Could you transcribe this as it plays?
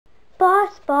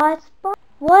boss.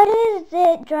 What is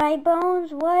it, Dry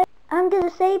Bones? What? I'm gonna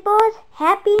say, boss,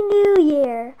 Happy New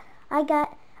Year. I'm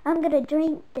gonna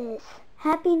drink this.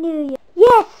 Happy New Year.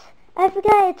 Yes! I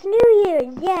forgot, it's New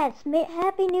Year's. Yes,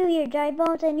 Happy New Year, Dry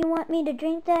Bones, and you want me to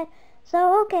drink that?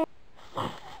 So, okay.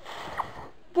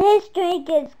 This drink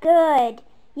is good.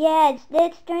 Yes,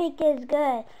 this drink is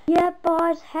good. Yep,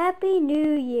 boss, Happy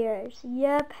New Year's.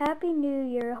 Yep, Happy New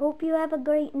Year. Hope you have a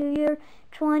great New Year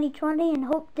 2020, and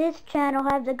hope this channel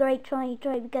has a great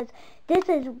 2020, because this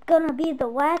is gonna be the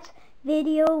last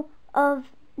video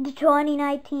of the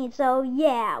 2019. So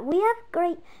yeah, we have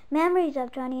great memories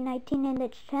of 2019 in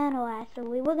this channel.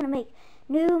 Actually, we're gonna make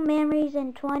new memories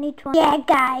in 2020. Yeah,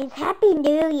 guys, Happy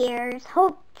New Year's.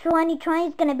 Hope 2020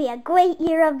 is gonna be a great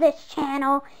year of this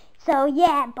channel. So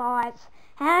yeah, boss,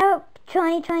 hope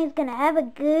 2020 is gonna have a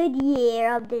good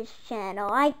year of this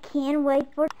channel. I can't wait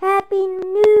for Happy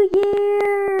New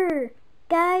Year,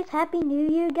 guys. Happy New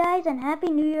Year, guys, and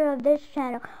Happy New Year of this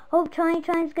channel. Hope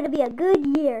 2020 is gonna be a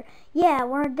good year. Yeah,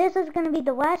 this is gonna be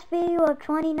the last video of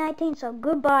 2019. So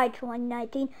goodbye,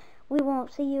 2019. We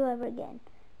won't see you ever again.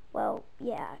 Well,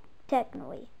 yeah,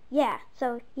 technically. Yeah,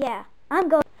 so yeah, I'm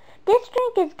going. This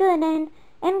drink is good, and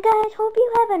guys, hope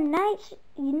you have a nice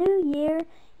new year,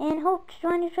 and hope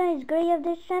 2020 is great of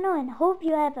this channel, and hope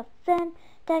you have a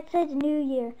fantastic new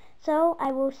year. So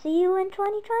I will see you in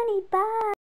 2020. Bye.